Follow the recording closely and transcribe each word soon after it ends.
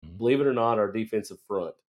believe it or not, our defensive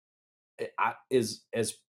front is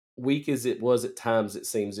as weak as it was at times. It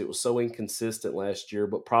seems it was so inconsistent last year,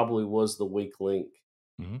 but probably was the weak link.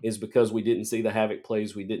 Mhm. Is because we didn't see the havoc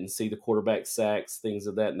plays, we didn't see the quarterback sacks, things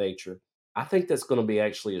of that nature. I think that's going to be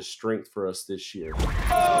actually a strength for us this year.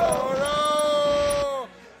 Oh, no!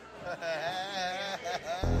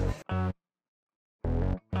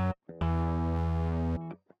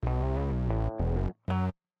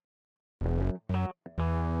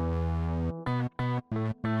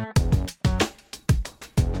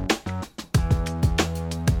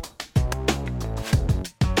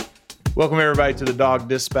 Welcome everybody to the Dog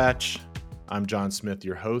Dispatch. I'm John Smith,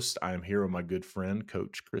 your host. I am here with my good friend,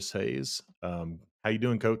 Coach Chris Hayes. How you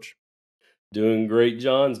doing, Coach? Doing great,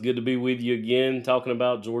 John. It's good to be with you again, talking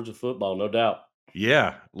about Georgia football, no doubt.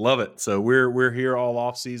 Yeah, love it. So we're here all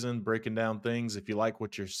off season, breaking down things. If you like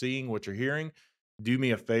what you're seeing, what you're hearing, do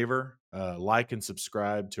me a favor, like and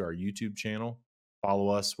subscribe to our YouTube channel. Follow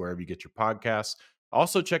us wherever you get your podcasts.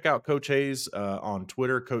 Also, check out Coach Hayes on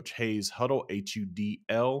Twitter, Coach Hayes Huddle,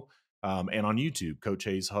 HUDL, and on YouTube, Coach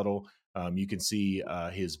Hayes Huddle. You can see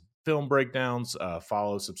his film breakdowns.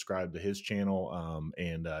 Follow, subscribe to his channel,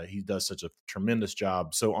 and he does such a tremendous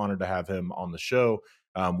job. So honored to have him on the show.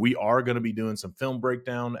 We are going to be doing some film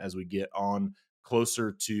breakdown as we get on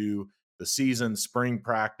closer to the season, spring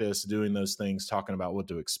practice, doing those things, talking about what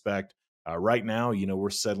to expect. Right now, we're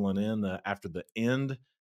settling in after the end,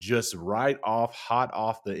 just hot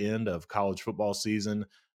off the end of college football season.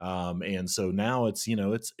 And so now it's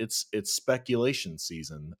speculation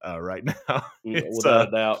season right now. It's Without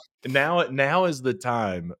a doubt. now is the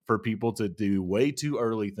time for people to do way too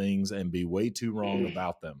early things and be way too wrong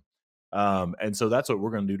about them. And so that's what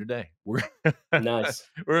we're going to do today. We're Nice.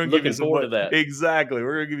 we're going to give you Looking forward to that. exactly.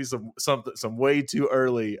 We're going to give you some way too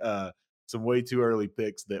early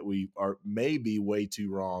picks that we are maybe way too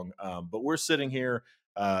wrong. But we're sitting here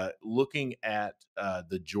looking at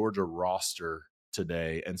the Georgia roster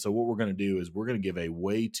today. And so what we're going to do is we're going to give a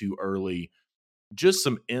way too early, just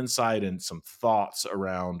some insight and some thoughts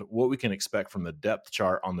around what we can expect from the depth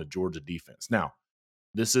chart on the Georgia defense. Now,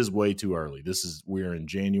 this is way too early. We're in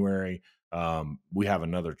January. We have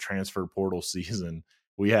another transfer portal season.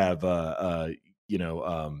 We have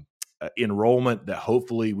enrollment that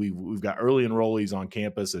hopefully we've got early enrollees on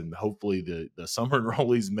campus, and hopefully the summer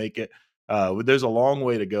enrollees make it. There's a long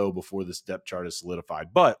way to go before this depth chart is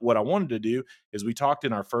solidified. But what I wanted to do is we talked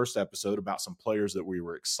in our first episode about some players that we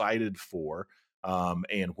were excited for,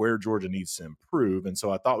 and where Georgia needs to improve. And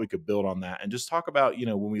so I thought we could build on that and just talk about,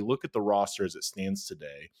 when we look at the roster as it stands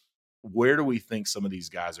today, where do we think some of these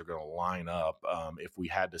guys are going to line up if we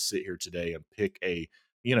had to sit here today and pick a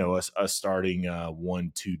starting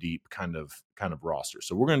 1-2 deep kind of roster.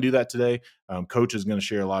 So we're going to do that today. Coach is going to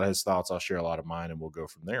share a lot of his thoughts. I'll share a lot of mine, and we'll go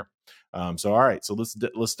from there. So all right, so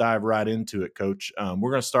let's dive right into it, Coach.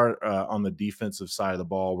 We're going to start on the defensive side of the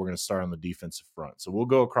ball. We're going to start on the defensive front. So we'll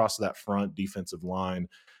go across that front defensive line.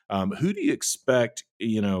 Who do you expect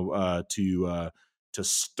to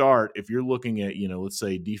start if you're looking at let's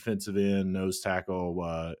say defensive end, nose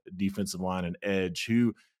tackle, defensive line, and edge?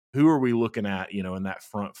 Who are we looking at, in that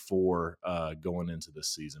front four going into this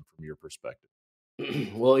season from your perspective?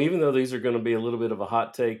 Well, even though these are going to be a little bit of a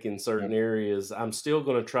hot take in certain areas, I'm still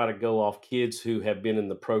going to try to go off kids who have been in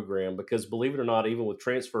the program because, believe it or not, even with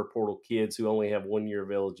transfer portal kids who only have 1 year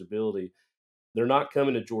of eligibility, they're not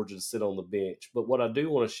coming to Georgia to sit on the bench. But what I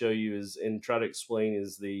do want to show you is and try to explain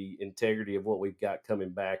is the integrity of what we've got coming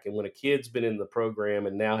back. And when a kid's been in the program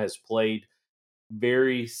and now has played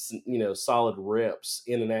very solid reps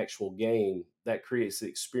in an actual game, that creates the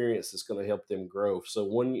experience that's going to help them grow. So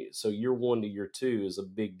year 1 to year 2 is a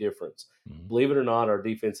big difference. Mm-hmm. Believe it or not, our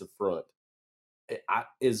defensive front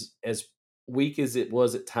is as weak as it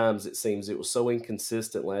was at times. It seems it was so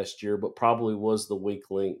inconsistent last year, but probably was the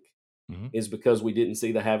weak link. Mm-hmm. Is because we didn't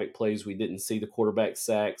see the havoc plays, we didn't see the quarterback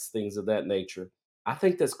sacks, things of that nature. I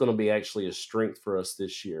think that's going to be actually a strength for us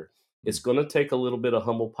this year. It's going to take a little bit of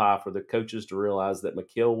humble pie for the coaches to realize that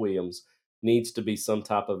Mykel Williams needs to be some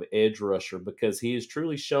type of edge rusher because he has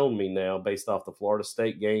truly shown me now, based off the Florida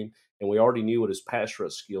State game, and we already knew what his pass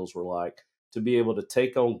rush skills were like, to be able to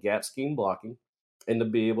take on gap scheme blocking and to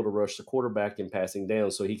be able to rush the quarterback in passing down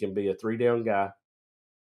so he can be a 3-down guy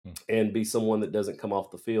and be someone that doesn't come off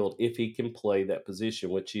the field if he can play that position,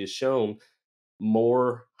 which he has shown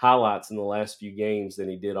more highlights in the last few games than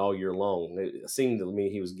he did all year long. It seemed to me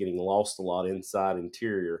he was getting lost a lot inside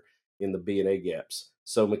interior in the B&A gaps.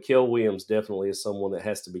 So Mykel Williams definitely is someone that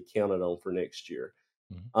has to be counted on for next year.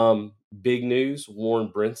 Mm-hmm. Big news, Warren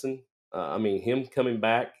Brinson I mean, him coming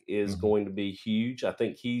back is Mhm. going to be huge. I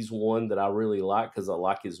think he's one that I really like because I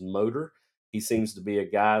like his motor. He seems to be a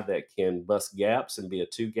guy that can bust gaps and be a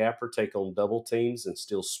two gapper, take on double teams, and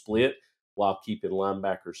still Mhm. split while keeping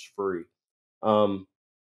linebackers free. Um,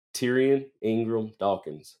 Tyrion Ingram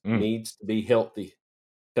Dawkins Mm, needs to be healthy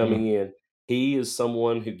mm, coming in. He is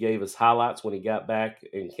someone who gave us highlights when he got back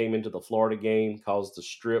and came into the Florida game, caused the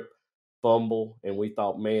strip fumble, and we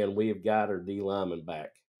thought, man, we have got our D lineman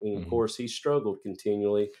back. And of mhm, course, he struggled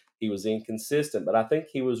continually. He was inconsistent, but I think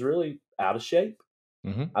he was really out of shape.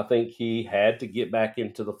 mhm, I think he had to get back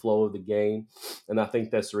into the flow of the game. And I think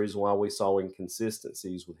that's the reason why we saw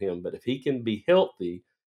inconsistencies with him. But if he can be healthy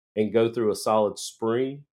and go through a solid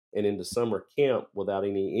spring and into summer camp without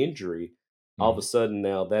any injury, all of a mhm, sudden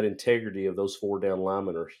now that integrity of those four down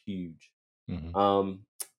linemen are huge. mhm. Um,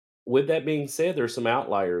 with that being said, there's some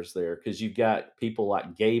outliers there because you've got people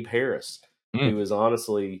like Gabe Harris, Mm. who is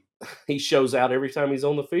honestly he shows out every time he's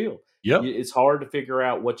on the field. Yep. It's hard to figure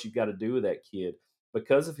out what you've got to do with that kid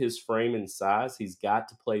because of his frame and size. He's got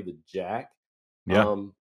to play the jack, Yeah.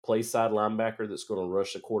 um, play side linebacker that's going to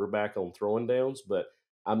rush the quarterback on throwing downs. But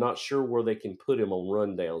I'm not sure where they can put him on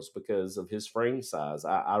run downs because of his frame size.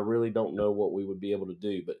 I really don't know what we would be able to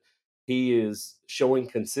do, but he is showing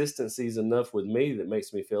consistencies enough with me that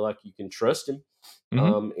makes me feel like you can trust him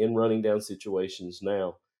Mhm. in running down situations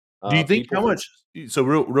now. Do you think People how from much so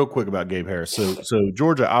real quick about Gabe Harris. So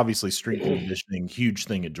Georgia, obviously strength and conditioning, huge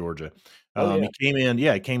thing at Georgia. oh yeah, He came in,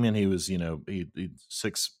 yeah, he came in, he was, he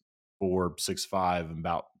 6'4", 6'5",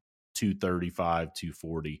 about 235,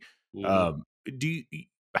 240. hmm Um, do you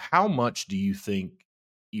how much do you think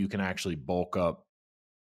you can actually bulk up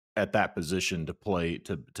at that position to play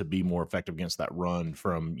to be more effective against that run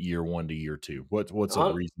from year 1 to year 2? What's a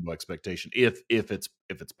reasonable expectation if it's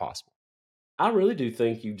possible? I really do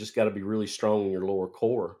think you just got to be really strong in your lower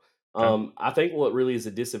core. Okay. I think what really is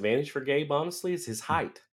a disadvantage for Gabe, honestly, is his Mm,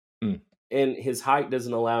 height. mm, And his height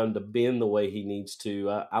doesn't allow him to bend the way he needs to.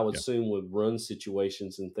 I would yeah. assume with run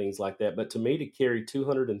situations and things like that. But to me, to carry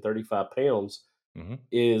 235 pounds Mhm.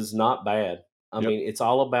 is not bad. I Yep. mean, it's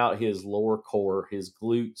all about his lower core, his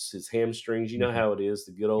glutes, his hamstrings. You know Mhm. how it is,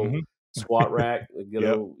 the good old Mhm. squat rack, the good Yep.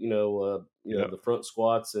 old, Yep. the front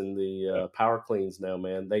squats and the Yep. power cleans now,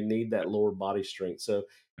 man. They need that Yep. lower body strength. So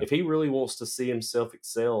Yep. if he really wants to see himself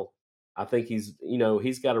excel, I think he's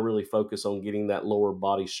got to really focus on getting that lower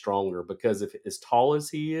body stronger because if as tall as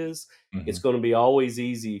he is, it's Mhm. going to be always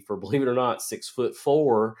easy for, believe it or not,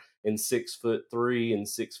 6'4" and 6'3" and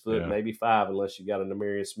 6 foot, Yeah. maybe five, unless you got a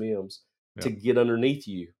Demarius Mims to Yep. get underneath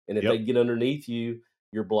you. And if they Yep. get underneath you,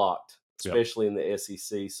 you're blocked, Yep. especially in the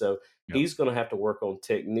SEC. So Yep. he's going to have to work on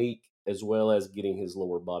technique as well as getting his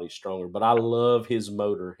lower body stronger. But I love his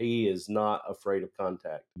motor. He is not afraid of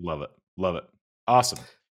contact. Love it. Love it. Awesome.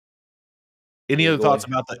 Any Yeah, other go thoughts ahead.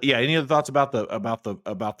 about the yeah, any other thoughts about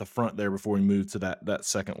the front there before we move to that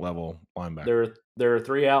second level linebacker? There are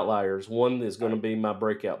 3 outliers. One is gonna be my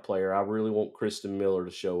breakout player. I really want Kristen Miller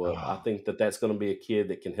to show up. I Oh, think that that's gonna be a kid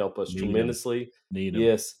that can help us need him. tremendously. Need him.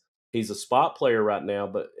 Yes, he's a spot player right now,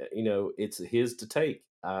 but, it's his to take.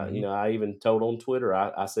 Mhm. I even told on Twitter,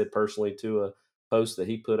 I said personally to a post that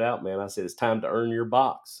he put out, man, I said, "It's time to earn your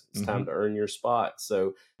box. It's time Mhm. to earn your spot."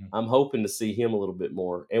 So, Mm. I'm hoping to see him a little bit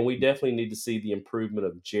more, and we definitely need to see the improvement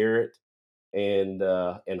of Jarrett and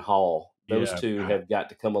Hall. Those Yeah. 2 God, have got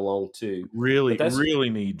to come along too. But really, that's really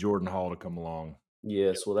need Jordan Hall to come along in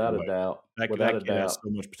yes, a big without a way. doubt, without That a kid has doubt. so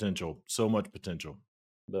much potential. So much potential.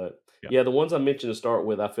 But Yeah. yeah, the ones I mentioned to start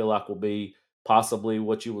with, I feel like will be possibly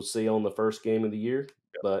what you will see on the first game of the year.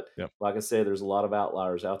 Yep. But Yep. like I said, there's a lot of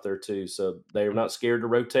outliers out there too. So they're not scared to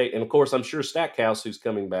rotate. And of course, I'm sure Stackhouse, who's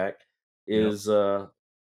coming back, Yep. is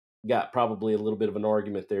got probably a little bit of an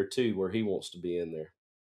argument there too, where he wants to be in there.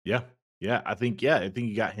 Yeah. I think you got him,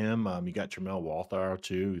 you got Tramel Walthour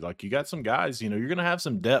too. Like, you got some guys, you're gonna have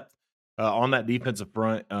some depth, on that defensive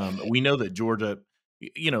front. We know that Georgia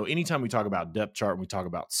anytime we talk about depth chart and we talk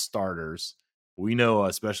about starters, we know,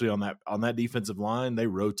 especially on that defensive line, they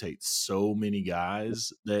rotate so many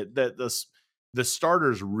guys that the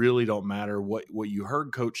starters really don't matter. What you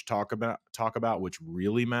heard coach talk about, which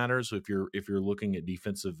really matters if you're looking at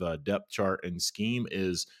defensive, depth chart and scheme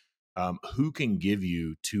is who can give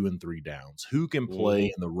you 2 and 3 downs, who can play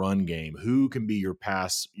Hmm in the run game, who can be your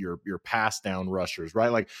pass down rushers,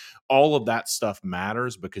 right? Like, all of that stuff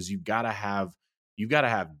matters because you've got to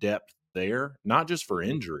have depth there, not just for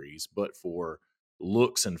hmm injuries, but for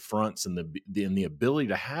looks and fronts and the ability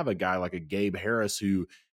to have a guy like a Gabe Harris who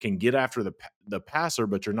can get after the passer,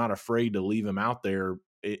 but you're not afraid to leave him out there,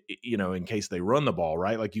 in case they run the ball,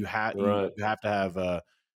 right? Like, you Right. have to have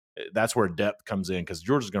that's where depth comes in, because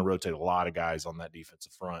Georgia's going to rotate a lot of guys on that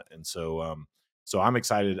defensive front, and so I'm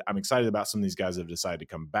excited. I'm excited about some of these guys that have decided to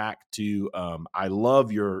come back to. I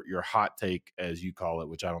love your hot take, as you call it,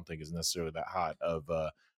 which I don't think is necessarily that hot,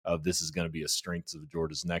 of this is going to be a strength of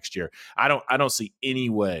Georgia's next year. I don't see any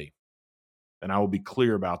way, and I will be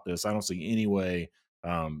clear about this. I don't see any way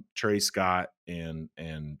Trey Scott and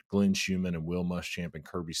Glenn Schumann and Will Muschamp and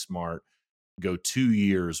Kirby Smart go 2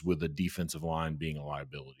 years with a defensive line being a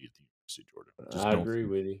liability at the University of Georgia. Just I agree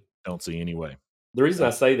with you. don't see any way. The reason I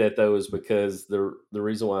say that, though, is because the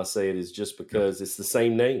reason why I say it is just Yep. because it's the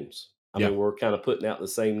same names. I Yeah. mean, we're kind of putting out the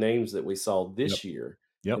same names that we saw this year,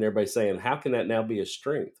 and everybody's saying, "How can that now be a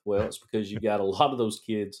strength?" Well, it's because you got a lot of those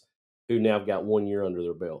kids who now have got 1 year under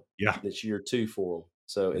their belt. Yeah. It's year 2 for them.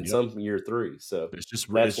 So, and Yep. some year 3. So It's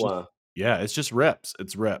just that's why. it's just reps.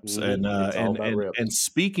 It's reps. And It's all about reps. and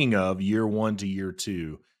speaking of year 1 to year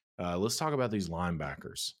 2, let's talk about these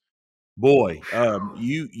linebackers. Boy,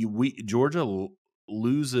 Georgia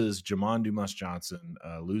loses Jamon Dumas Johnson,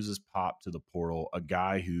 loses Pop to the portal, a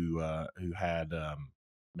guy who had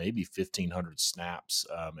maybe 1,500 snaps,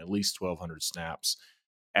 at least 1,200 snaps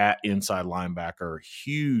at inside linebacker.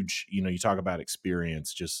 Huge, you talk about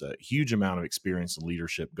experience, just a huge amount of experience and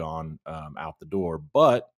leadership gone out the door.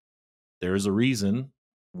 But there is a reason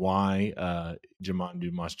why Jamon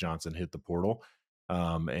Dumas Johnson hit the portal.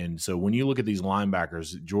 And so when you look at these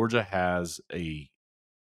linebackers, Georgia has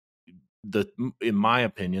in my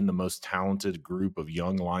opinion, the most talented group of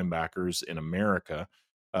young linebackers in America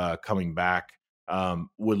coming back.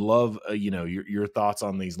 Would love, your thoughts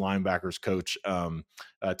on these linebackers, Coach.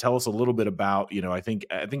 Tell us a little bit about, I think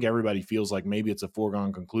everybody feels like maybe it's a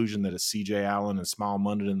foregone conclusion that it's C.J. Allen and Smile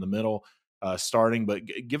Mundon in the middle starting, but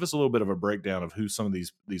give us a little bit of a breakdown of who some of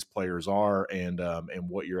these players are and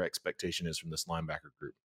what your expectation is from this linebacker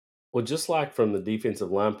group. Well, just like from the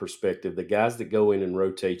defensive line perspective, the guys that go in and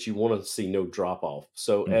rotate, you want to see no drop off.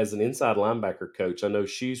 So, Mm. as an inside linebacker coach, I know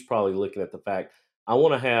she's probably looking at the fact I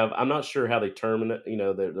want to have. I'm not sure how they term it.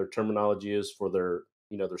 Their terminology is for their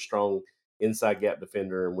strong inside gap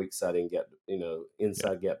defender and weak side in gap. Yeah.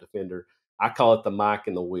 Inside gap defender. I call it the Mike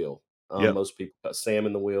and the wheel. Yep. Most people call Sam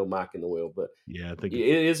in the wheel, Mike in the wheel, but Yeah, I think it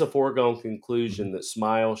is a foregone conclusion that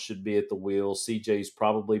Smile should be at the wheel. CJ's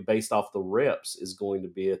probably, based off the reps, is going to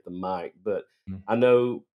be at the mic. But Mhm. I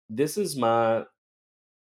know this is I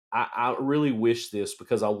really wish this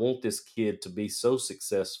because I want this kid to be so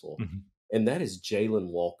successful, Mhm. and that is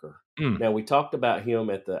Jalen Walker. Mm. Now, we talked about him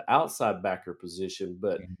at the outside backer position,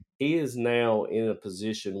 but Mhm. he is now in a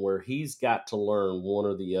position where he's got to learn one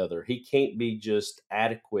or the other. He can't be just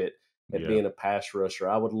adequate at Yeah. being a pass rusher.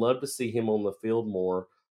 I would love to see him on the field more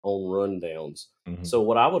on rundowns. Mhm. So,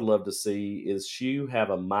 what I would love to see is you have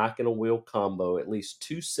a Mike and a wheel combo, at least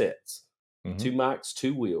 2 sets, Mhm. 2 mics,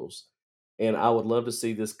 2 wheels. And I would love to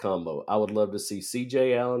see this combo. I would love to see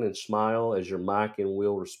CJ Allen and Smile as your Mike and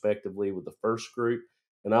Will, respectively, with the first group.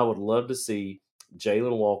 And I would love to see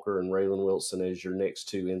Jalen Walker and Raylan Wilson as your next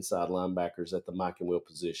 2 inside linebackers at the Mike and Will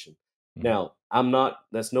position. Mhm. Now,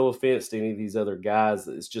 that's no offense to any of these other guys.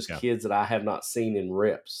 It's just Yeah. kids that I have not seen in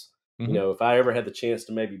reps. Mhm. If I ever had the chance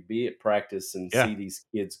to maybe be at practice and Yeah. see these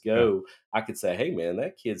kids Yeah. go, I could say, hey, man,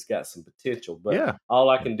 that kid's got some potential. But Yeah. all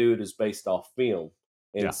I Yeah. can do it is based off film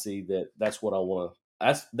Yeah. and see that's what I want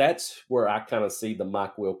to. That's where I kind of see the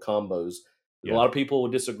Mike Will combos. A Yeah. lot of people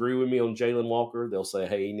will disagree with me on Jalen Walker. They'll say,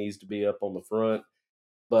 "Hey, he needs to be up on the front,"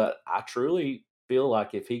 but I truly feel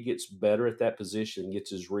like if he gets better at that position, gets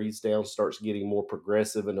his reads down, starts getting more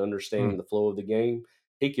progressive and Mm. understanding the flow of the game,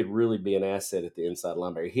 he could really be an asset at the inside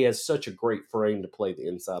linebacker. He has such a great frame to play the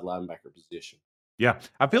inside linebacker position. Yeah,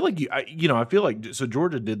 I feel like I feel like so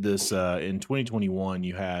Georgia did this in 2021.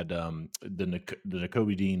 You had the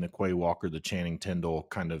Nakobe Dean, the Quay Walker, the Channing Tindall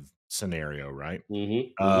kind of scenario, right?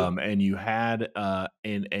 Mm-hmm. Mm-hmm. And you had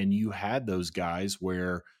and you had those guys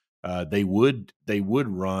where they would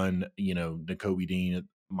run, Nakobe Dean at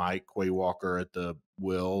Mike, Quay Walker at the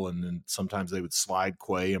will, and then sometimes they would slide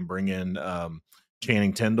Quay and bring in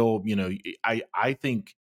Channing Tindall. I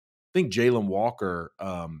think Jalen Walker.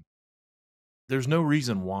 There's no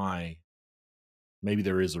reason why. Maybe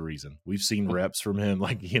there is a reason. We've seen reps from him,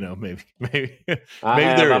 like, maybe I maybe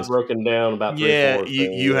have. there I've is. broken down about three, Yeah, four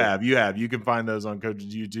you things. have. You can find those on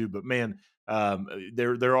Coach's YouTube. But man,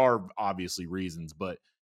 there are obviously reasons. But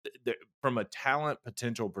from a talent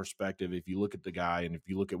potential perspective, if you look at the guy and if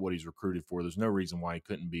you look at what he's recruited for, there's no reason why he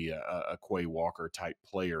couldn't be a Quay Walker type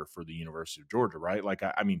player for the University of Georgia, right? Like,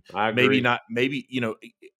 I mean, I maybe agree. not. Maybe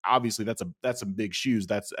obviously that's some big shoes.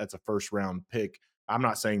 That's a first round pick. I'm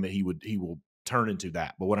not saying that he will turn into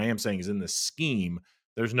that, but what I am saying is in the scheme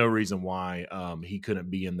there's no reason why he couldn't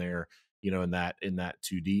be in there, in that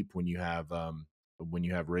two deep when you have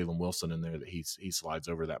Raylan Wilson in there that he slides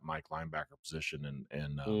over that Mike linebacker position Hmm.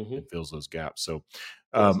 and fills those gaps. So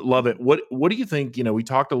Yes. love it. What do you think? We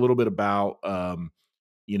talked a little bit about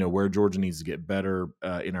where Georgia needs to get better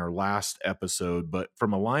in our last episode. But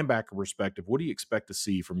from a linebacker perspective, what do you expect to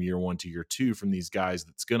see from year one to year two from these guys?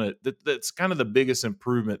 That's kind of the biggest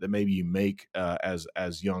improvement that maybe you make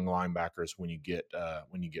as young linebackers when you get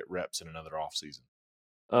reps in another offseason.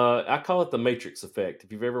 I call it the Matrix effect.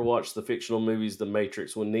 If you've ever watched the fictional movies The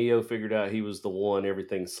Matrix, when Neo figured out he was the one,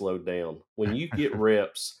 everything slowed down. When you get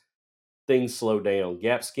reps, things slow down.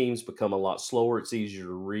 Gap schemes become a lot slower. It's easier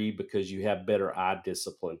to read because you have better eye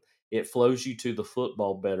discipline. It flows you to the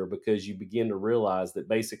football better because you begin to realize that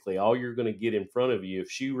basically all you're going to get in front of you, if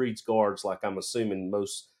she reads guards, like I'm assuming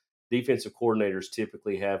most defensive coordinators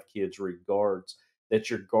typically have kids read guards, that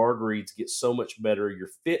your guard reads get so much better, your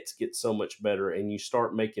fits get so much better, and you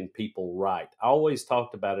start making people right. I always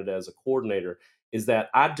talked about it as a coordinator is that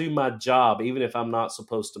I do my job even if I'm not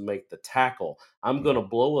supposed to make the tackle. I'm going to Mhm,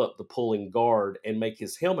 blow up the pulling guard and make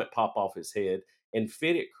his helmet pop off his head and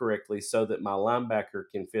fit it correctly so that my linebacker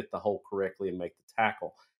can fit the hole correctly and make the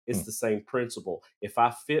tackle. It's mm, the same principle. If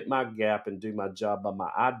I fit my gap and do my job by my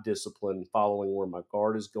eye discipline, following where my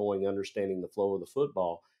guard is going, understanding the flow of the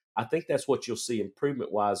football, I think that's what you'll see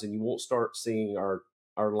improvement wise. And you won't start seeing our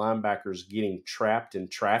linebackers getting trapped in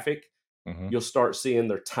traffic. mhm, You'll start seeing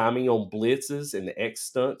their timing on blitzes and X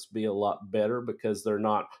stunts be a lot better because they're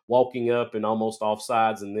not walking up and almost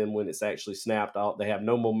offsides, and then when it's actually snapped out, they have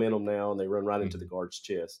no momentum now and they run right into the mhm. guard's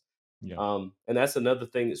chest. Yeah. And that's another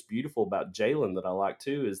thing that's beautiful about Jalen that I like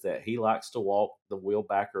too is that he likes to walk the wheel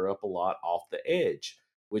backer up a lot off the edge,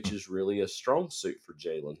 which Mm. is really a strong suit for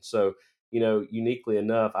Jalen. So, uniquely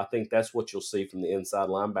enough, I think that's what you'll see from the inside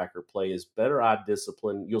linebacker play is better eye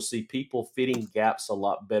discipline. You'll see people fitting gaps a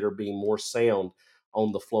lot better, being more sound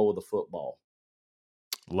on the flow of the football.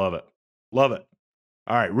 Love it. Love it.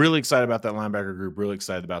 All right, really excited about that linebacker group. Really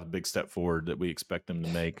excited about the big step forward that we expect them to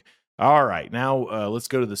make. All right, now let's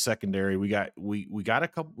go to the secondary. We got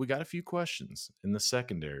a few questions in the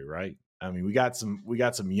secondary, right? I mean, we got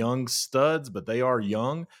some young studs, but they are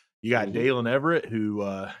young. You got Hmm. Dalen Everett, who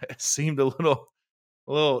seemed a little.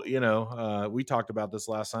 We talked about this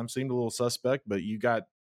last time. Seemed a little suspect, but you got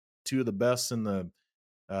two of the best in the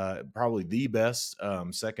probably the best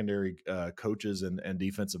secondary coaches and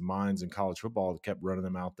defensive minds in college football that kept running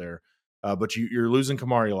them out there. But you're losing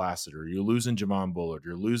Kamari Lassiter, you're losing Javon Bullard,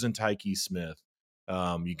 you're losing Tyke Smith.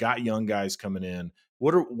 You got young guys coming in.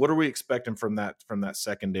 What are we expecting from that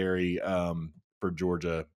secondary for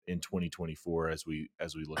Georgia in 2024 as we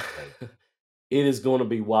look ahead? It is going to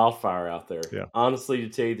be wildfire out there. Yeah. Honestly, to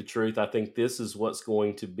tell you the truth, I think this is what's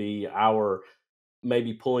going to be our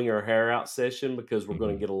maybe pulling our hair out session because we're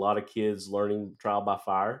going to Hmm. get a lot of kids learning trial by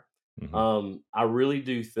fire. Hmm. I really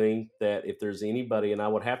do think that if there's anybody, and I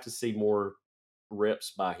would have to see more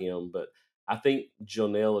reps by him, but I think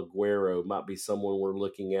Jonel Aguero might be someone we're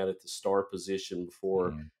looking at the star position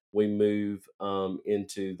before Hmm. we move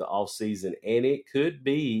into the off season, and it could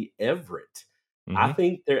be Everett. I Hmm.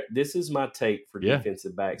 think this is my take for Yeah,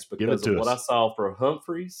 defensive backs give it because of to what I us. saw for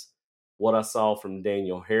Humphreys, what I saw from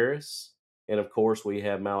Daniel Harris, and of course, we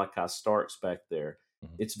have Malachi Starks back there.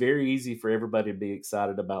 Mhm. It's very easy for everybody to be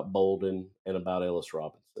excited about Bolden and about Ellis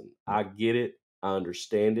Robinson. Yeah. I get it, I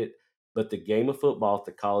understand it, but the game of football at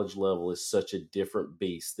the college level is such a different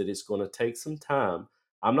beast that it's going to take some time.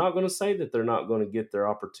 I'm not going to say that they're not going to get their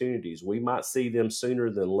opportunities. We might see them sooner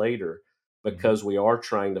than later Mhm. because we are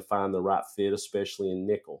trying to find the right fit, especially in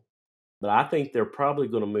nickel. But I think they're probably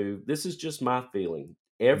going to move. This is just my feeling.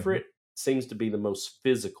 Mhm. Everett seems to be the most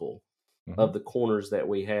physical Mhm. of the corners that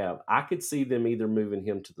we have. I could see them either moving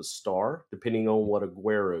him to the star, depending on what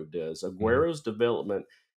Aguero does. Mhm. Aguero's development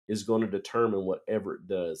is going to determine what Everett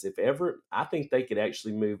does. If Everett, I think they could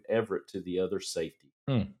actually move Everett to the other safety.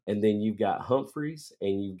 Mm. And then you've got Humphreys,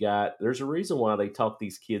 and there's a reason why they talk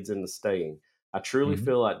these kids into staying. I truly Mhm.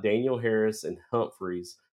 feel like Daniel Harris and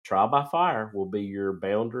Humphreys, trial by fire, will be your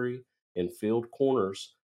boundary and field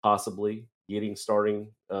corners, possibly getting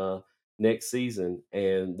starting next season.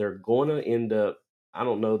 And they're going to end up, I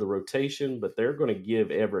don't know the rotation, but they're going to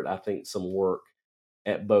give Everett, I think, some work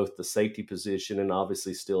at both the safety position and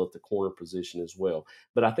obviously still at the corner position as well.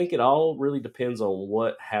 But I think it all really depends on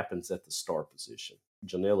what happens at the star position.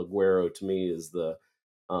 Janelle Aguero to me is the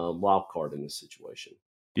wild card in this situation.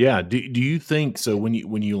 Yeah. Do you think so when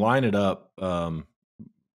you line it up?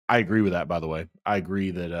 I agree with that. By the way, I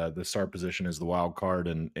agree that the start position is the wild card,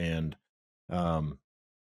 and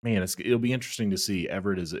man, it'll be interesting to see.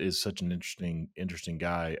 Everett is such an interesting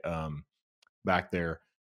guy back there.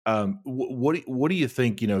 What do you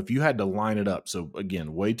think? If you had to line it up. So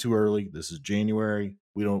again, way too early. This is January.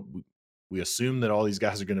 We assume that all these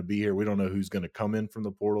guys are going to be here. We don't know who's going to come in from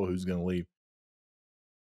the portal, who's going to leave.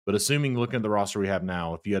 But assuming, looking at the roster we have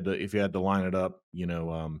now, if you had to line it up,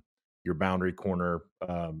 your boundary corner,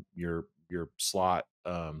 your slot,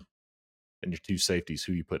 and your two safeties,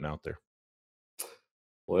 who you putting out there?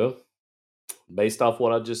 Well, based off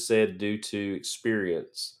what I just said, due to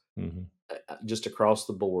experience, Mm-hmm. just across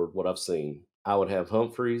the board, what I've seen, I would have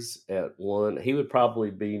Humphreys at one. He would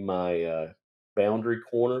probably be my boundary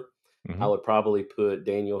corner. I Mm-hmm. would probably put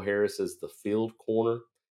Daniel Harris as the field corner.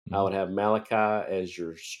 I Mm-hmm. would have Malachi as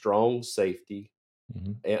your strong safety.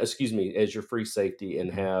 Excuse me, as your free safety,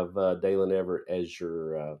 and Mm-hmm. have Dalen Everett as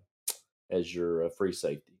your free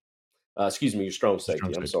safety. Excuse me, your strong The strong safety.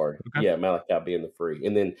 I'm safety. sorry. Okay. Yeah, Malachi being the free,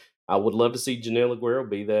 and then I would love to see Janelle Aguero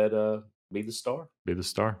be the star. Be the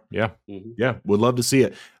star. Yeah. Hmm. Yeah. Would love to see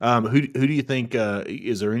it. Who do you think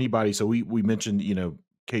is there anybody? So we mentioned,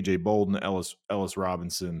 KJ Bolden, Ellis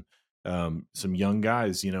Robinson, some young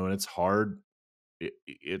guys, and it's hard.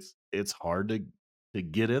 It's hard to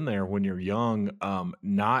get in there when you're young.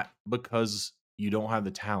 Not because you don't have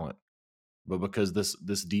the talent, but because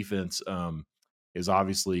this defense is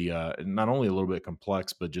obviously not only a little bit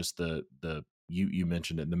complex, but just the you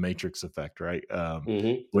mentioned it, the matrix effect, right? Hmm.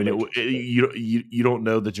 The When Matrix effect. you don't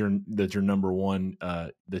know that you're number one,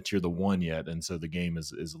 that you're the one yet, and so the game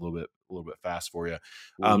is a little bit fast for you.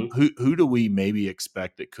 Hmm. Who do we maybe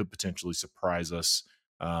expect that could potentially surprise us,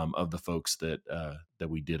 of the folks that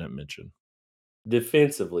we didn't mention?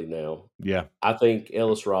 Defensively, now, Yeah, I think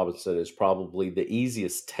Ellis Robinson is probably the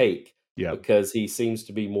easiest take yeah, because he seems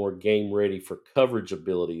to be more game ready for coverage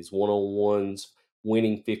abilities, one on ones,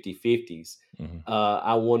 winning 50-50s. hmm,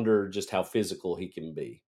 I wonder just how physical he can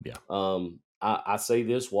be. yeah, I say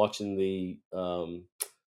this watching the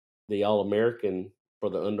All American for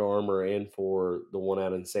the Under Armour and for the one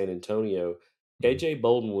out in San Antonio. hmm, KJ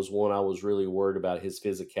Bolden was one I was really worried about his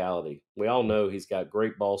physicality. We all know he's got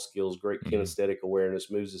great ball skills, great hmm, kinesthetic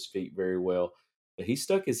awareness, moves his feet very well. But he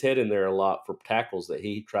stuck his head in there a lot for tackles that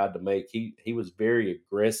he tried to make. He was very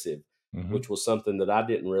aggressive, hmm. which was something that I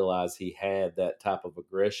didn't realize he had, that type of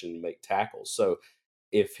aggression to make tackles. So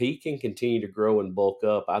if he can continue to grow and bulk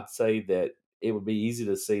up, I'd say that it would be easy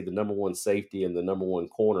to see the number one safety and the number one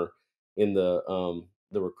corner in the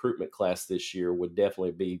recruitment class this year would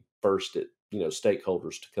definitely be first at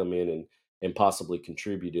stakeholders to come in and possibly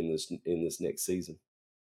contribute in this next season.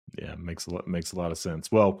 Yeah, makes a lot of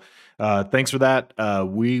sense. Well, thanks for that.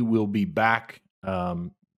 We will be back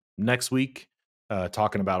next week,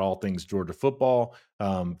 talking about all things Georgia football.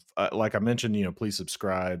 Like I mentioned, please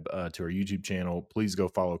subscribe to our YouTube channel. Please go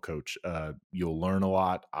follow Coach. You'll learn a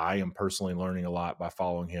lot. I am personally learning a lot by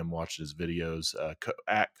following him, watching his videos.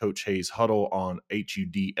 At Coach Hayes Huddle on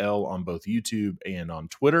HUDL on both YouTube and on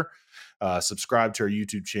Twitter. Subscribe to our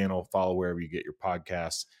YouTube channel. Follow wherever you get your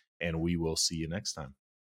podcasts, and we will see you next time.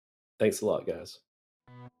 Thanks a lot, guys.